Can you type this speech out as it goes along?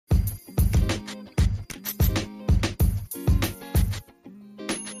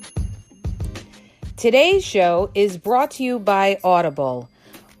Today's show is brought to you by Audible.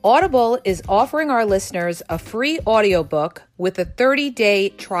 Audible is offering our listeners a free audiobook with a 30-day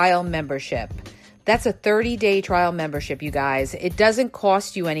trial membership. That's a 30-day trial membership, you guys. It doesn't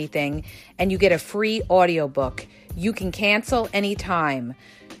cost you anything, and you get a free audiobook. You can cancel anytime.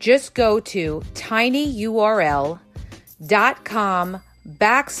 Just go to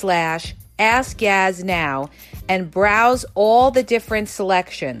tinyurl.com/AskYazNow and browse all the different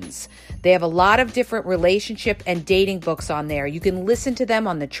selections. They have a lot of different relationship and dating books on there. You can listen to them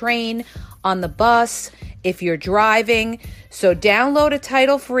on the train, on the bus, if you're driving. So download a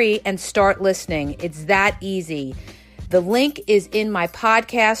title free and start listening. It's that easy. The link is in my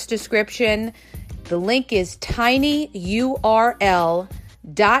podcast description. The link is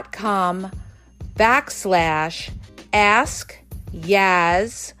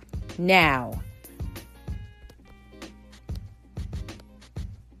tinyurl.com/AskYazNow.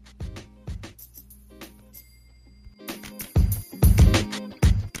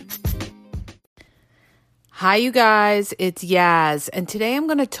 Hi, you guys, it's Yaz, and today I'm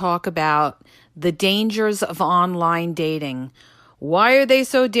going to talk about the dangers of online dating. Why are they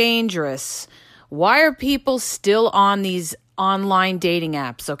so dangerous? Why are people still on these online dating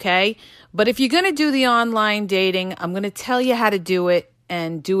apps, okay? But if you're going to do the online dating, I'm going to tell you how to do it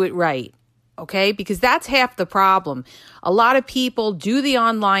and do it right, okay? Because that's half the problem. A lot of people do the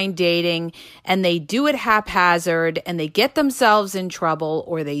online dating and they do it haphazard and they get themselves in trouble,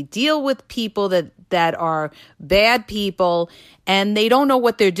 or they deal with people that are bad people and they don't know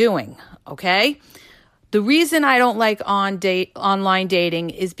what they're doing, okay? The reason I don't like online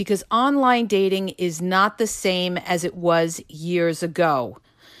dating is because online dating is not the same as it was years ago.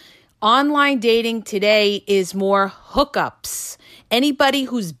 Online dating today is more hookups. Anybody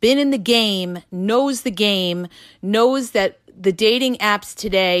who's been in the game, knows that the dating apps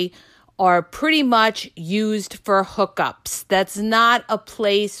today are pretty much used for hookups. That's not a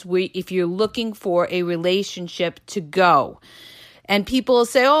place where if you're looking for a relationship to go. And people will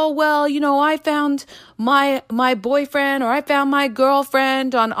say, oh, well, I found my boyfriend or I found my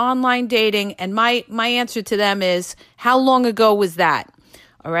girlfriend on online dating. And my answer to them is, how long ago was that?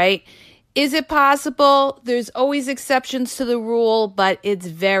 All right. Is it possible? There's always exceptions to the rule, but it's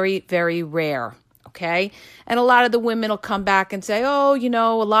very, very rare. Okay. And a lot of the women will come back and say, oh,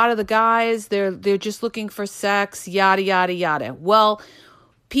 a lot of the guys, they're just looking for sex, yada, yada, yada. Well,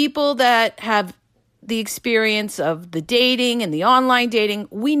 people that have the experience of the dating and the online dating,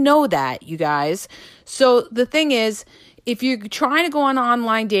 we know that, you guys. So the thing is, if you're trying to go on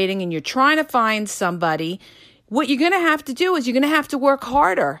online dating and you're trying to find somebody, what you're going to have to do is you're going to have to work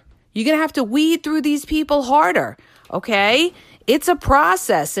harder. You're going to have to weed through these people harder, okay? It's a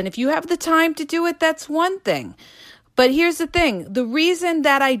process, and if you have the time to do it, that's one thing. But here's the thing. The reason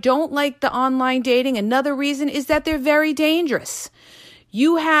that I don't like the online dating, another reason, is that they're very dangerous.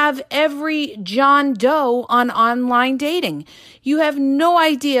 You have every John Doe on online dating. You have no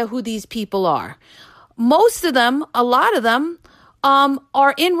idea who these people are. Most of them, a lot of them,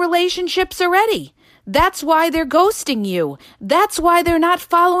 are in relationships already. That's why they're ghosting you. That's why they're not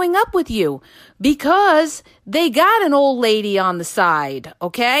following up with you, because they got an old lady on the side,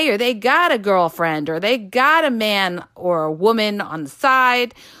 okay? Or they got a girlfriend, or they got a man or a woman on the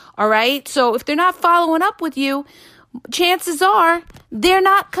side, all right? So if they're not following up with you, chances are they're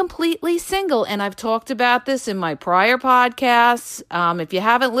not completely single. And I've talked about this in my prior podcasts. If you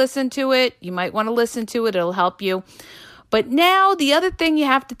haven't listened to it, you might want to listen to it. It'll help you. But now the other thing you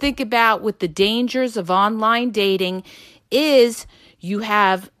have to think about with the dangers of online dating is you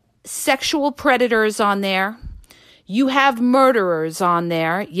have sexual predators on there. You have murderers on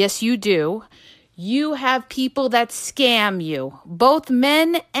there. Yes, you do. You have people that scam you, both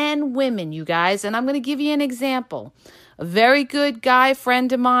men and women, you guys. And I'm going to give you an example. A very good guy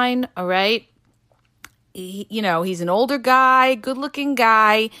friend of mine, all right? He's an older guy, good-looking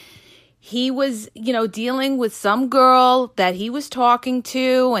guy. He was, dealing with some girl that he was talking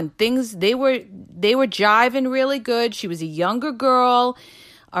to, and things, they were jiving really good. She was a younger girl,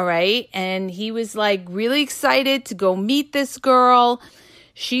 all right? And he was like really excited to go meet this girl.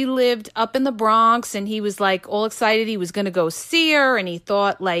 She lived up in the Bronx, and he was like all excited. He was going to go see her, and he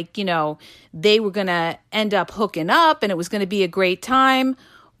thought they were going to end up hooking up, and it was going to be a great time.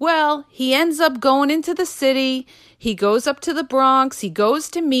 Well, he ends up going into the city. He goes up to the Bronx. He goes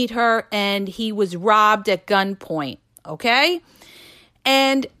to meet her, and he was robbed at gunpoint, okay?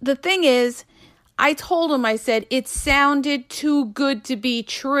 And the thing is, I told him, I said, it sounded too good to be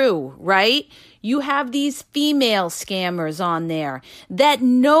true, right? You have these female scammers on there that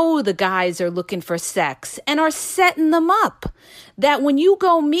know the guys are looking for sex and are setting them up. That when you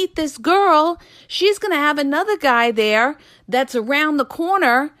go meet this girl, she's going to have another guy there that's around the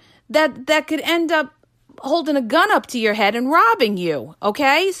corner that could end up holding a gun up to your head and robbing you,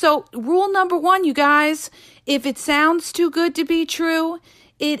 okay? So rule number 1, you guys, if it sounds too good to be true,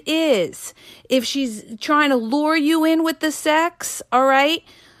 it is. If she's trying to lure you in with the sex, all right,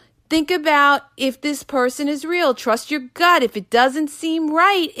 think about if this person is real. Trust your gut. If it doesn't seem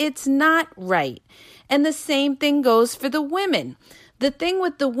right, it's not right. And the same thing goes for the women. The thing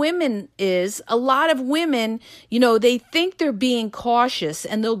with the women is a lot of women, they think they're being cautious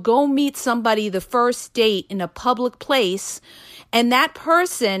and they'll go meet somebody the first date in a public place, and that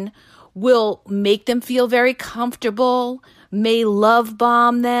person will make them feel very comfortable, may love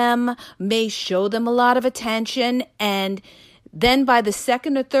bomb them, may show them a lot of attention, and then by the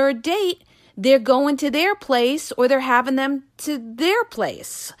second or third date, they're going to their place or they're having them to their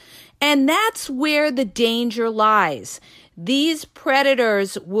place. And that's where the danger lies. These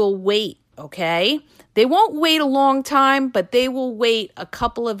predators will wait, okay? They won't wait a long time, but they will wait a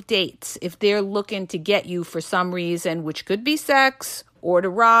couple of dates if they're looking to get you for some reason, which could be sex or to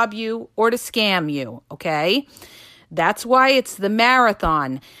rob you or to scam you, okay? That's why it's the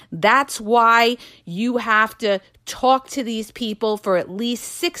marathon. That's why you have to talk to these people for at least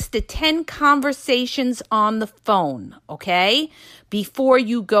 6 to 10 conversations on the phone, okay? Before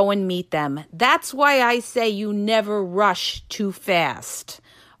you go and meet them. That's why I say you never rush too fast,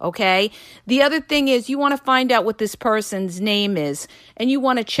 okay? The other thing is you want to find out what this person's name is, and you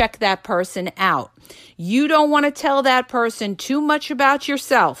want to check that person out. You don't want to tell that person too much about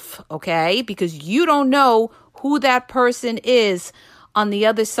yourself, okay? Because you don't know who that person is on the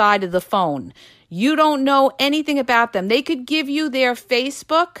other side of the phone. You don't know anything about them. They could give you their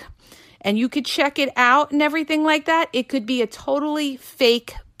Facebook and you could check it out and everything like that. It could be a totally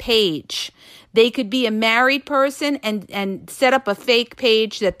fake page. They could be a married person and set up a fake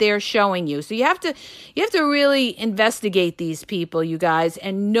page that they're showing you. So you have to really investigate these people, you guys,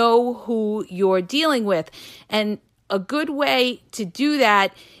 and know who you're dealing with. And a good way to do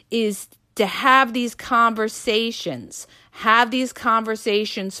that is to have these conversations. Have these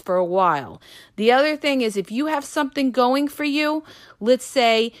conversations for a while. The other thing is if you have something going for you, let's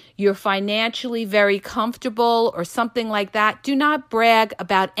say you're financially very comfortable or something like that, do not brag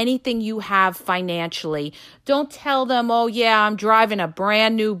about anything you have financially. Don't tell them, oh yeah, I'm driving a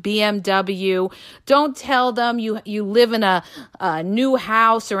brand new BMW. Don't tell them you live in a new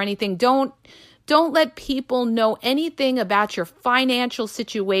house or anything. Don't let people know anything about your financial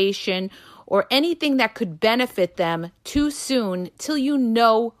situation or anything that could benefit them too soon till you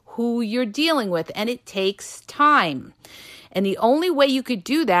know who you're dealing with. And it takes time. And the only way you could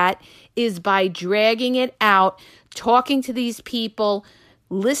do that is by dragging it out, talking to these people,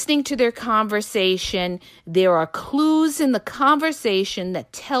 listening to their conversation. There are clues in the conversation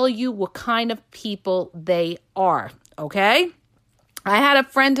that tell you what kind of people they are, okay? I had a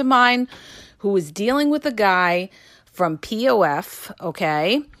friend of mine who was dealing with a guy from POF,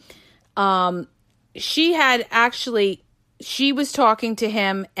 okay? She was talking to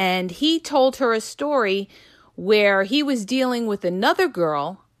him and he told her a story where he was dealing with another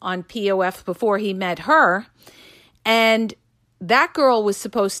girl on POF before he met her. And that girl was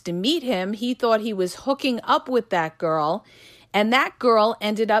supposed to meet him. He thought he was hooking up with that girl, and that girl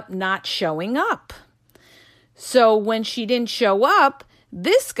ended up not showing up. So when she didn't show up,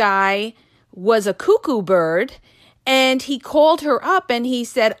 this guy was a cuckoo bird, and he called her up and he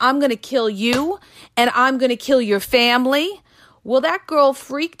said, I'm going to kill you and I'm going to kill your family. Well, that girl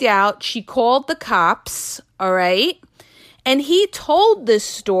freaked out. She called the cops, all right? And he told this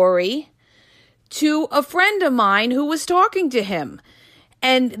story to a friend of mine who was talking to him.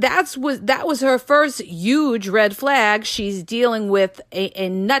 And that was her first huge red flag. She's dealing with a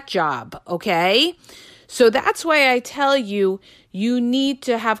nut job, okay? So that's why I tell you, you need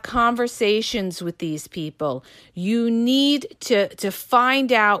to have conversations with these people. You need to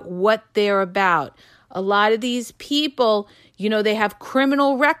find out what they're about. A lot of these people, they have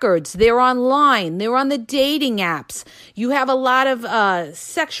criminal records. They're online. They're on the dating apps. You have a lot of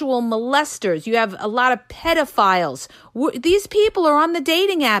sexual molesters. You have a lot of pedophiles. These people are on the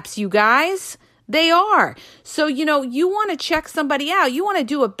dating apps, you guys. They are. So, you want to check somebody out. You want to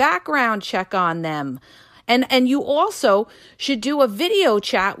do a background check on them. And you also should do a video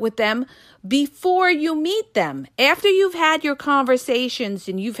chat with them before you meet them. After you've had your conversations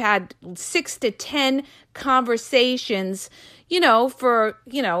and you've had 6 to 10 conversations, for,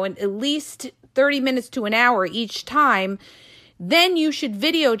 at least 30 minutes to an hour each time, then you should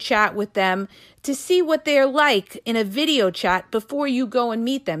video chat with them to see what they're like in a video chat before you go and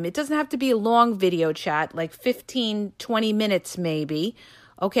meet them. It doesn't have to be a long video chat, like 15, 20 minutes maybe,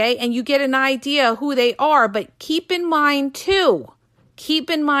 okay? And you get an idea who they are, but keep in mind too,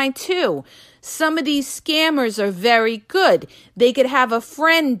 some of these scammers are very good. They could have a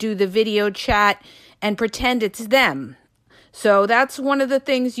friend do the video chat and pretend it's them. So that's one of the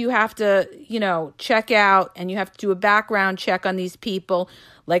things you have to, check out, and you have to do a background check on these people.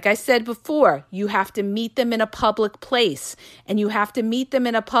 Like I said before, you have to meet them in a public place, and you have to meet them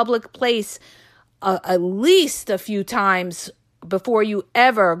in a public place at least a few times before you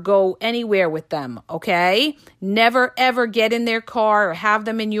ever go anywhere with them, okay? Never, ever get in their car or have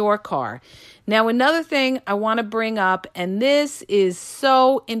them in your car. Now, another thing I want to bring up, and this is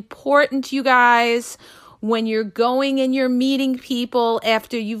so important, you guys, when you're going and you're meeting people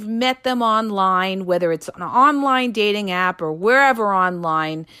after you've met them online, whether it's an online dating app or wherever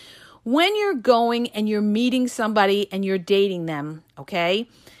online, when you're going and you're meeting somebody and you're dating them, okay,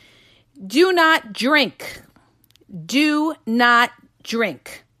 do not drink. Do not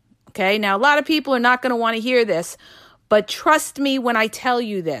drink, okay? Now, a lot of people are not going to want to hear this, but trust me when I tell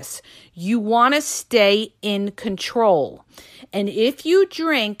you this. You want to stay in control. And if you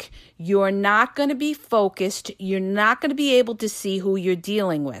drink, you're not going to be focused. You're not going to be able to see who you're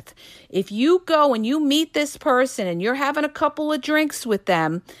dealing with. If you go and you meet this person and you're having a couple of drinks with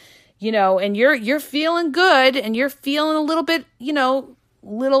them, and you're feeling good and you're feeling a little bit,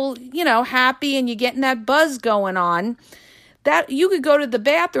 happy, and you're getting that buzz going on, that you could go to the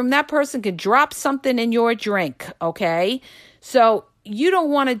bathroom, that person could drop something in your drink, okay? So you don't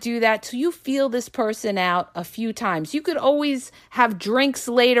want to do that till you feel this person out a few times. You could always have drinks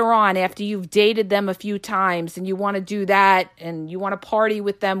later on after you've dated them a few times and you want to do that and you want to party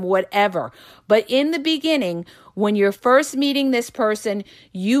with them, whatever. But in the beginning, when you're first meeting this person,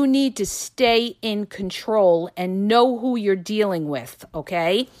 you need to stay in control and know who you're dealing with,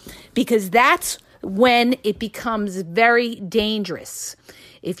 okay? Because that's when it becomes very dangerous.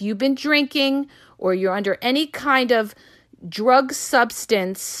 If you've been drinking or you're under any kind of drug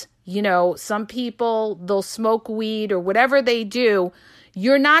substance, some people, they'll smoke weed or whatever they do,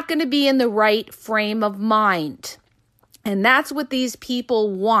 you're not going to be in the right frame of mind. And that's what these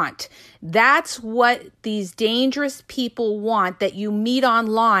people want. That's what these dangerous people want that you meet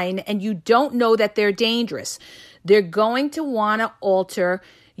online and you don't know that they're dangerous. They're going to want to alter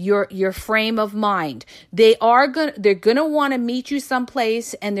your frame of mind. They're going to want to meet you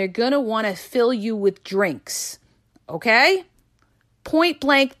someplace and they're going to want to fill you with drinks. Okay? Point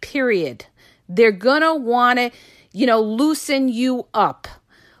blank, period. They're going to want to, loosen you up.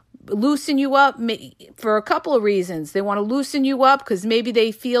 Loosen you up for a couple of reasons. They want to loosen you up because maybe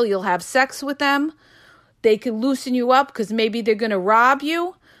they feel you'll have sex with them. They can loosen you up because maybe they're going to rob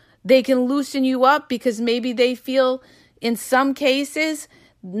you. They can loosen you up because maybe they feel in some cases,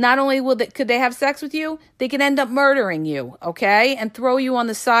 not only could they have sex with you, they could end up murdering you, okay, and throw you on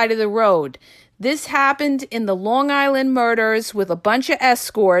the side of the road. This happened in the Long Island murders with a bunch of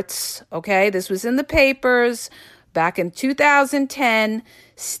escorts, okay? This was in the papers back in 2010,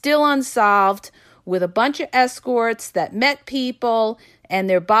 still unsolved, with a bunch of escorts that met people and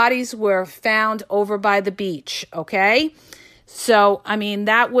their bodies were found over by the beach, okay? So,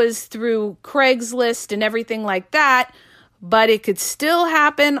 that was through Craigslist and everything like that, but it could still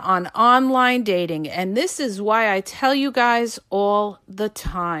happen on online dating. And this is why I tell you guys all the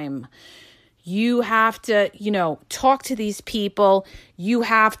time. You have to, talk to these people. You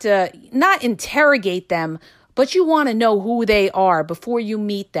have to not interrogate them, but you want to know who they are before you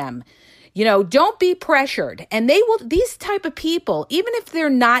meet them. Don't be pressured. And these type of people, even if they're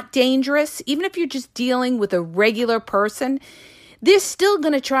not dangerous, even if you're just dealing with a regular person, they're still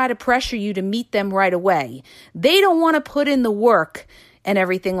going to try to pressure you to meet them right away. They don't want to put in the work and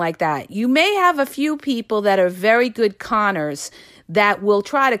everything like that. You may have a few people that are very good conners that will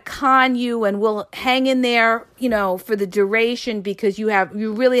try to con you and will hang in there, for the duration because you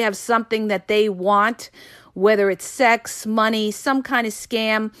really have something that they want, whether it's sex, money, some kind of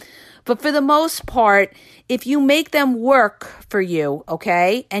scam. But for the most part, if you make them work for you,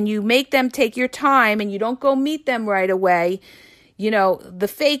 okay, and you make them take your time and you don't go meet them right away,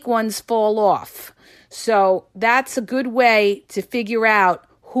 the fake ones fall off. So that's a good way to figure out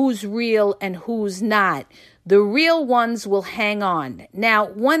who's real and who's not. The real ones will hang on. Now,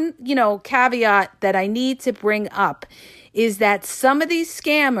 one, caveat that I need to bring up is that some of these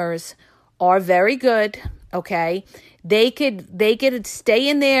scammers are very good okay? They could stay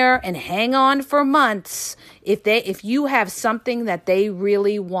in there and hang on for months if you have something that they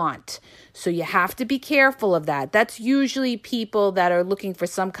really want. So you have to be careful of that. That's usually people that are looking for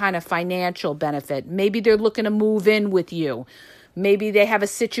some kind of financial benefit. Maybe they're looking to move in with you. Maybe they have a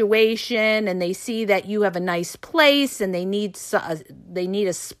situation and they see that you have a nice place and they need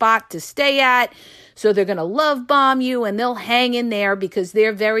a spot to stay at. So they're going to love bomb you and they'll hang in there because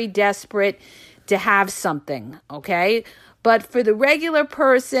they're very desperate to have something, okay? But for the regular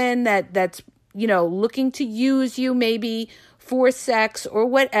person that's looking to use you maybe for sex or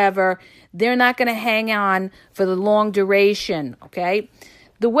whatever, they're not going to hang on for the long duration, okay?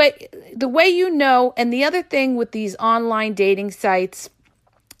 The way and the other thing with these online dating sites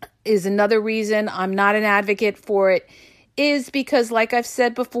is another reason I'm not an advocate for it, is because, like I've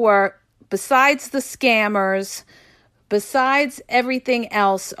said before, besides the scammers, besides everything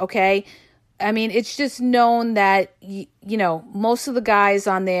else, okay, I mean, it's just known that, most of the guys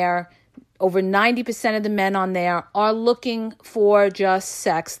on there, over 90% of the men on there are looking for just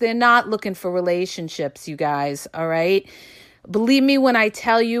sex. They're not looking for relationships, you guys, all right? Believe me when I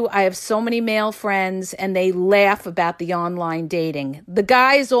tell you, I have so many male friends and they laugh about the online dating. The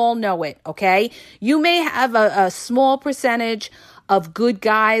guys all know it, okay? You may have a small percentage of good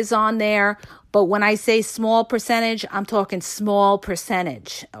guys on there, but when I say small percentage, I'm talking small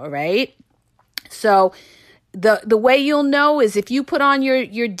percentage, all right? So the way you'll know is if you put on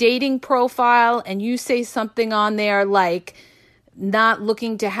your dating profile and you say something on there like not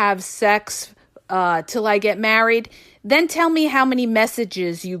looking to have sex till I get married, then tell me how many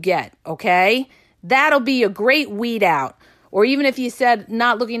messages you get, okay? That'll be a great weed out. Or even if you said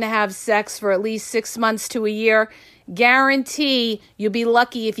not looking to have sex for at least 6 months to a year, guarantee you'll be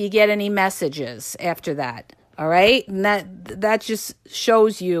lucky if you get any messages after that, all right? And that just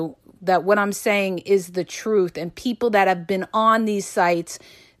shows you that what I'm saying is the truth. And people that have been on these sites,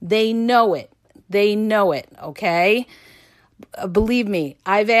 they know it. They know it, okay? Believe me,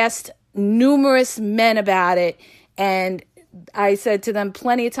 I've asked numerous men about it, and I said to them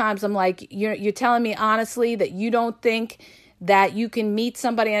plenty of times, I'm like, you're telling me honestly that you don't think that you can meet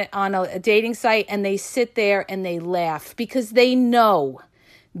somebody on a dating site and they sit there and they laugh because they know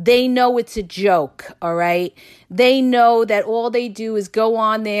it's a joke, all right? They know that all they do is go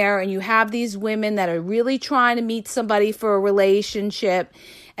on there and you have these women that are really trying to meet somebody for a relationship,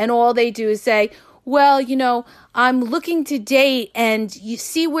 and all they do is say, well, I'm looking to date and you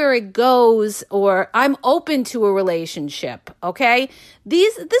see where it goes, or I'm open to a relationship, okay?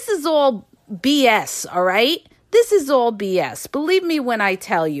 This is all BS, all right? This is all BS. Believe me when I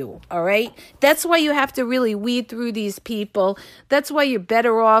tell you, all right? That's why you have to really weed through these people. That's why you're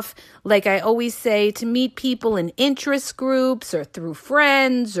better off, like I always say, to meet people in interest groups or through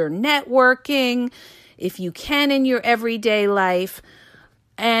friends or networking, if you can in your everyday life.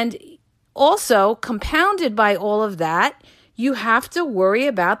 And also, compounded by all of that, you have to worry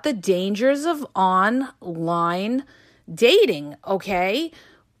about the dangers of online dating, okay?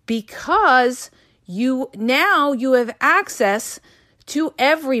 Because you have access to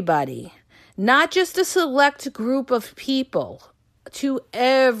everybody, not just a select group of people, to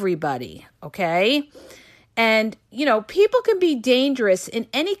everybody, okay? And, people can be dangerous in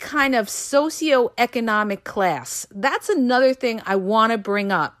any kind of socioeconomic class. That's another thing I want to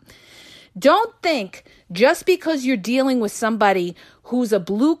bring up. Don't think just because you're dealing with somebody who's a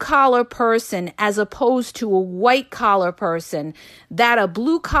blue-collar person as opposed to a white-collar person, that a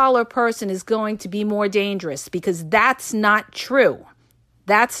blue-collar person is going to be more dangerous, because that's not true.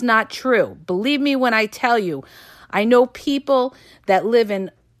 That's not true. Believe me when I tell you, I know people that live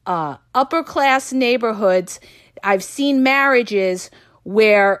in upper-class neighborhoods. I've seen marriages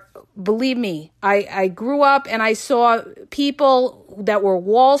where, believe me, I grew up and I saw people that were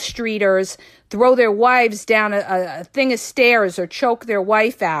Wall Streeters throw their wives down a thing of stairs or choke their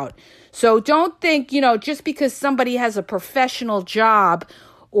wife out. So don't think, just because somebody has a professional job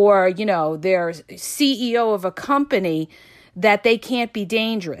or, they're CEO of a company, that they can't be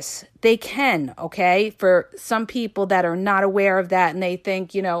dangerous. They can, okay? For some people that are not aware of that and they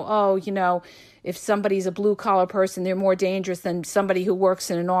think, if somebody's a blue-collar person, they're more dangerous than somebody who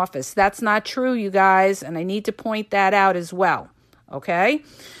works in an office. That's not true, you guys, and I need to point that out as well, okay?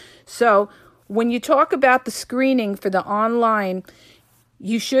 So when you talk about the screening for the online,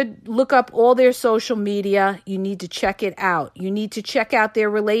 you should look up all their social media. You need to check it out. You need to check out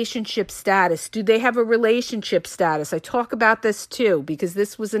their relationship status. Do they have a relationship status? I talk about this too, because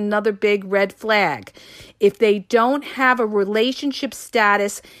this was another big red flag. If they don't have a relationship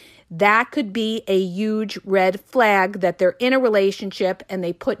status, that could be a huge red flag that they're in a relationship and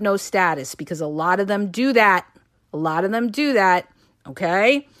they put no status, because a lot of them do that.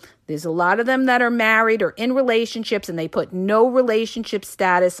 Okay? There's a lot of them that are married or in relationships and they put no relationship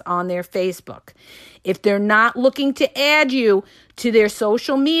status on their Facebook. If they're not looking to add you to their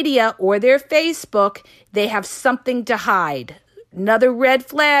social media or their Facebook, they have something to hide. Another red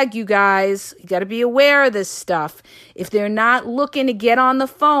flag, you guys. You got to be aware of this stuff. If they're not looking to get on the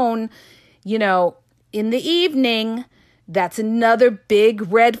phone, in the evening, that's another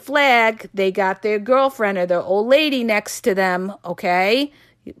big red flag. They got their girlfriend or their old lady next to them, okay?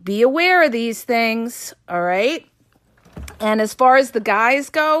 Be aware of these things, all right? And as far as the guys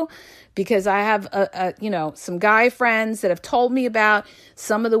go, because I have some guy friends that have told me about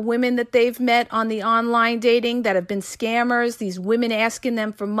some of the women that they've met on the online dating that have been scammers, these women asking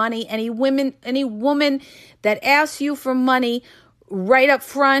them for money. Any woman that asks you for money right up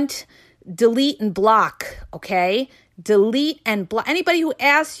front, delete and block, okay? Delete and block. Anybody who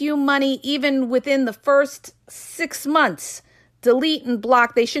asks you money even within the first 6 months, delete and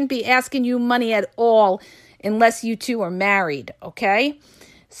block. They shouldn't be asking you money at all unless you two are married, okay?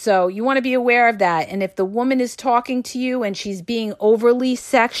 So you want to be aware of that. And if the woman is talking to you and she's being overly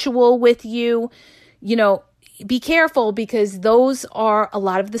sexual with you, be careful, because those are a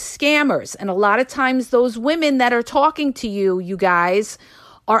lot of the scammers. And a lot of times those women that are talking to you, you guys,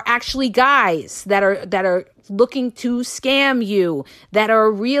 are actually guys that are looking to scam you, that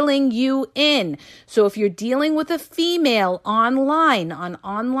are reeling you in. So if you're dealing with a female online, on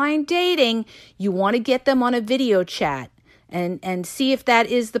online dating, you want to get them on a video chat and see if that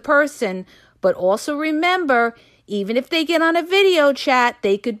is the person. But also remember, even if they get on a video chat,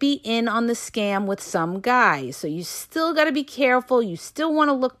 they could be in on the scam with some guy. So you still got to be careful. You still want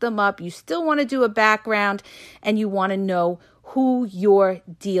to look them up. You still want to do a background, and you want to know who you're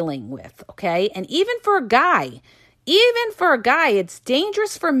dealing with, okay? And even for a guy, it's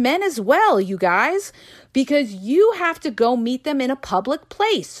dangerous for men as well, you guys, because you have to go meet them in a public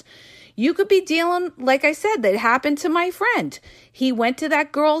place. You could be dealing, like I said, that happened to my friend. He went to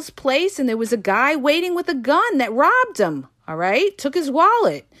that girl's place and there was a guy waiting with a gun that robbed him, all right? Took his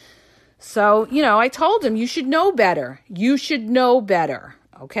wallet. So, I told him, you should know better.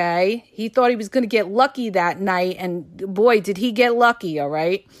 Okay? He thought he was going to get lucky that night, and boy, did he get lucky, all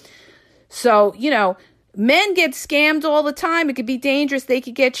right? So, men get scammed all the time. It could be dangerous. They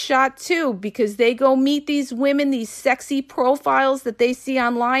could get shot too, because they go meet these women, these sexy profiles that they see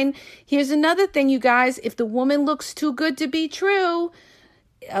online. Here's another thing, you guys. If the woman looks too good to be true,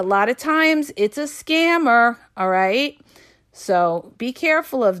 a lot of times it's a scammer, all right? So be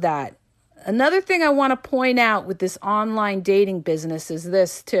careful of that. Another thing I want to point out with this online dating business is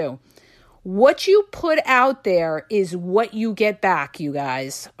this too. What you put out there is what you get back, you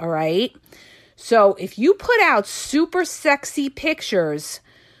guys, all right? So if you put out super sexy pictures,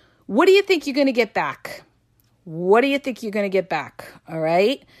 what do you think you're going to get back? All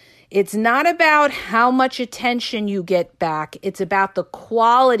right? It's not about how much attention you get back. It's about the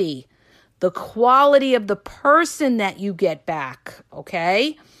quality of the person that you get back,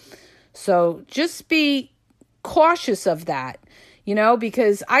 okay? So just be cautious of that,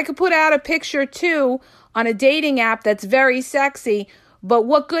 because I could put out a picture too on a dating app that's very sexy, but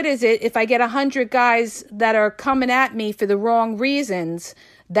what good is it if I get 100 guys that are coming at me for the wrong reasons,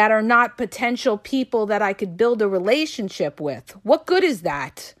 that are not potential people that I could build a relationship with? What good is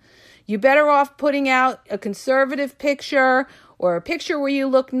that? You're better off putting out a conservative picture, or a picture where you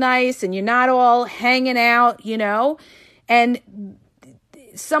look nice and you're not all hanging out, and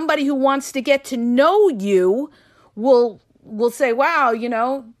somebody who wants to get to know you will say, wow,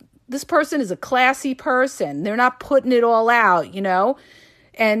 this person is a classy person. They're not putting it all out,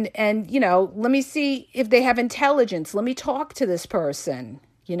 and let me see if they have intelligence. Let me talk to this person.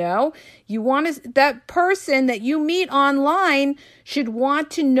 You want that person that you meet online should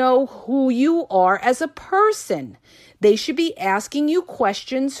want to know who you are as a person. They should be asking you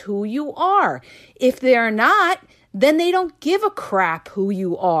questions who you are. If they're not, then they don't give a crap who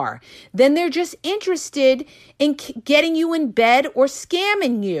you are. Then they're just interested in getting you in bed or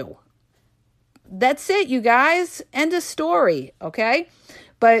scamming you. That's it, you guys. End of story, okay?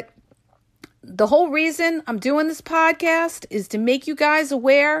 But the whole reason I'm doing this podcast is to make you guys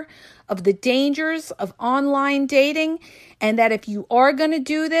aware of the dangers of online dating, and that if you are going to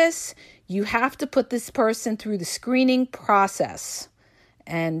do this, you have to put this person through the screening process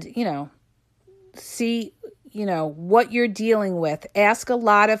and, see what you're dealing with. Ask a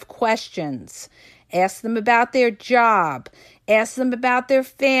lot of questions. Ask them about their job. Ask them about their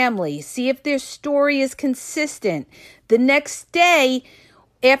family. See if their story is consistent. The next day,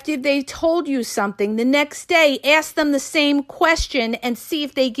 After they told you something, the next day, ask them the same question and see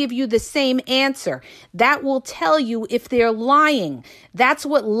if they give you the same answer. That will tell you if they're lying. That's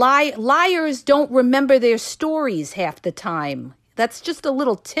what liars don't remember their stories half the time. That's just a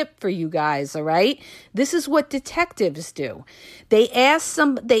little tip for you guys, all right? This is what detectives do. They ask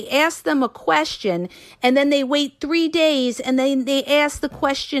them a question, and then they wait 3 days, and then they ask the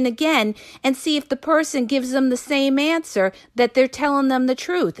question again and see if the person gives them the same answer, that they're telling them the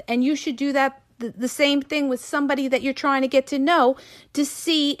truth. And you should do that the same thing with somebody that you're trying to get to know, to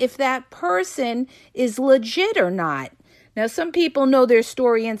see if that person is legit or not. Now, some people know their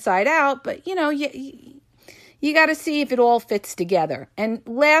story inside out, but you got to see if it all fits together. And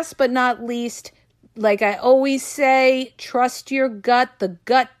last but not least, like I always say, trust your gut. The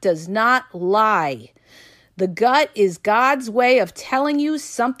gut does not lie. The gut is God's way of telling you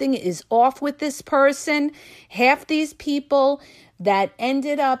something is off with this person. Half these people that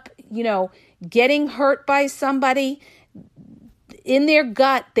ended up, getting hurt by somebody, in their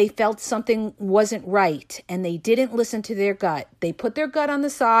gut, they felt something wasn't right, and they didn't listen to their gut. They put their gut on the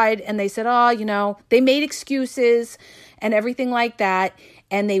side, and they said, they made excuses and everything like that,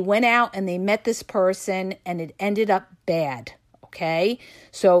 and they went out and they met this person, and it ended up bad, okay?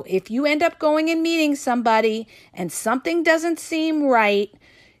 So if you end up going and meeting somebody and something doesn't seem right,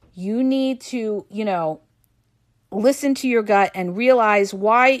 you need to, listen to your gut and realize,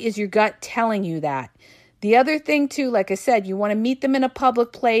 why is your gut telling you that? The other thing too, like I said, you want to meet them in a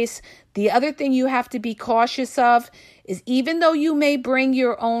public place. The other thing you have to be cautious of is, even though you may bring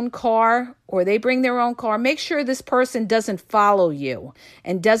your own car or they bring their own car, make sure this person doesn't follow you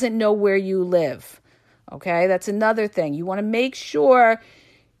and doesn't know where you live. Okay, that's another thing. You want to make sure,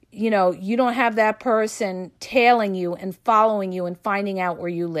 you don't have that person tailing you and following you and finding out where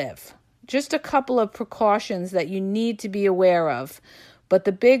you live. Just a couple of precautions that you need to be aware of. But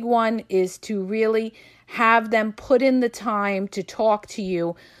the big one is to really have them put in the time to talk to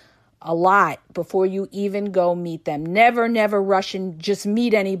you a lot before you even go meet them. Never rush and just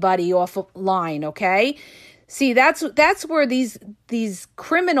meet anybody offline, okay? See, that's where these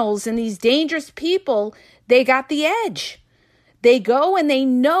criminals and these dangerous people, they got the edge. They go and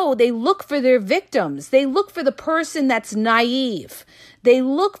they look for their victims. They look for the person that's naive. They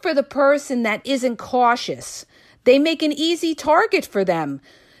look for the person that isn't cautious. They make an easy target for them.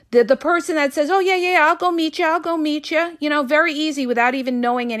 The person that says, oh, yeah, I'll go meet you. Very easy without even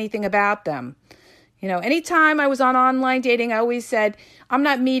knowing anything about them. Anytime I was on online dating, I always said, I'm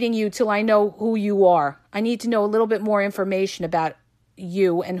not meeting you till I know who you are. I need to know a little bit more information about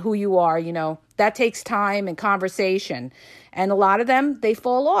you and who you are. That takes time and conversation. And a lot of them, they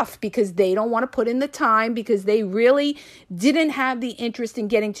fall off because they don't want to put in the time, because they really didn't have the interest in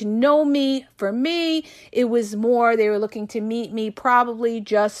getting to know me. For me, it was more, they were looking to meet me, probably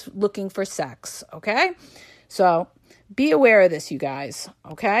just looking for sex, okay? So be aware of this, you guys,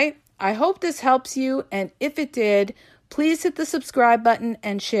 okay? I hope this helps you, and if it did, please hit the subscribe button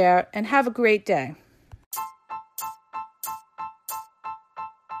and share, and have a great day.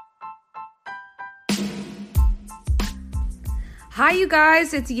 Hi, you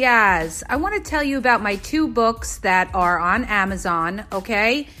guys, it's Yaz. I want to tell you about my 2 books that are on Amazon,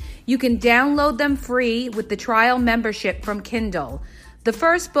 okay? You can download them free with the trial membership from Kindle. The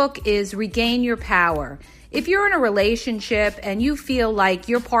first book is Regain Your Power. If you're in a relationship and you feel like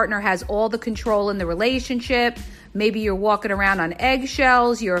your partner has all the control in the relationship, maybe you're walking around on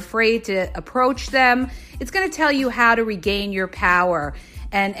eggshells, you're afraid to approach them, it's going to tell you how to regain your power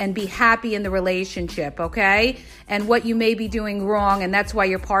and be happy in the relationship, okay? And what you may be doing wrong, and that's why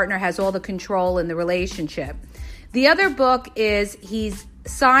your partner has all the control in the relationship. The other book is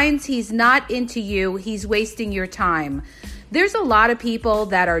Signs He's Not Into You, He's Wasting Your Time. There's a lot of people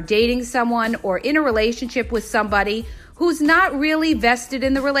that are dating someone or in a relationship with somebody who's not really vested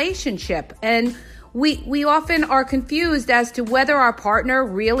in the relationship. And we often are confused as to whether our partner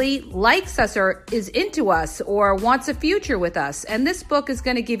really likes us or is into us or wants a future with us. And this book is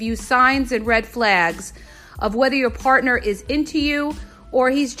going to give you signs and red flags of whether your partner is into you or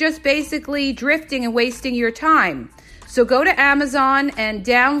he's just basically drifting and wasting your time. So go to Amazon and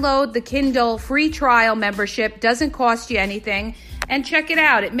download the Kindle free trial membership. Doesn't cost you anything. And check it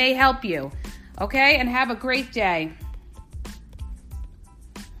out. It may help you. Okay? And have a great day.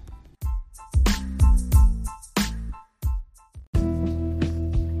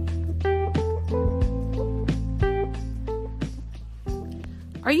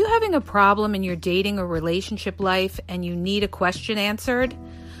 Are you having a problem in your dating or relationship life and you need a question answered?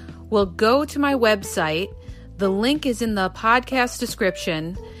 Well, go to my website. The link is in the podcast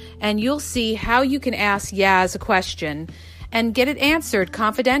description, and you'll see how you can ask Yaz a question. and get it answered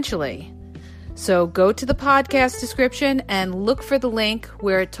confidentially. So go to the podcast description and look for the link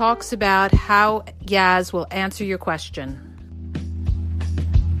where it talks about how Yaz will answer your question.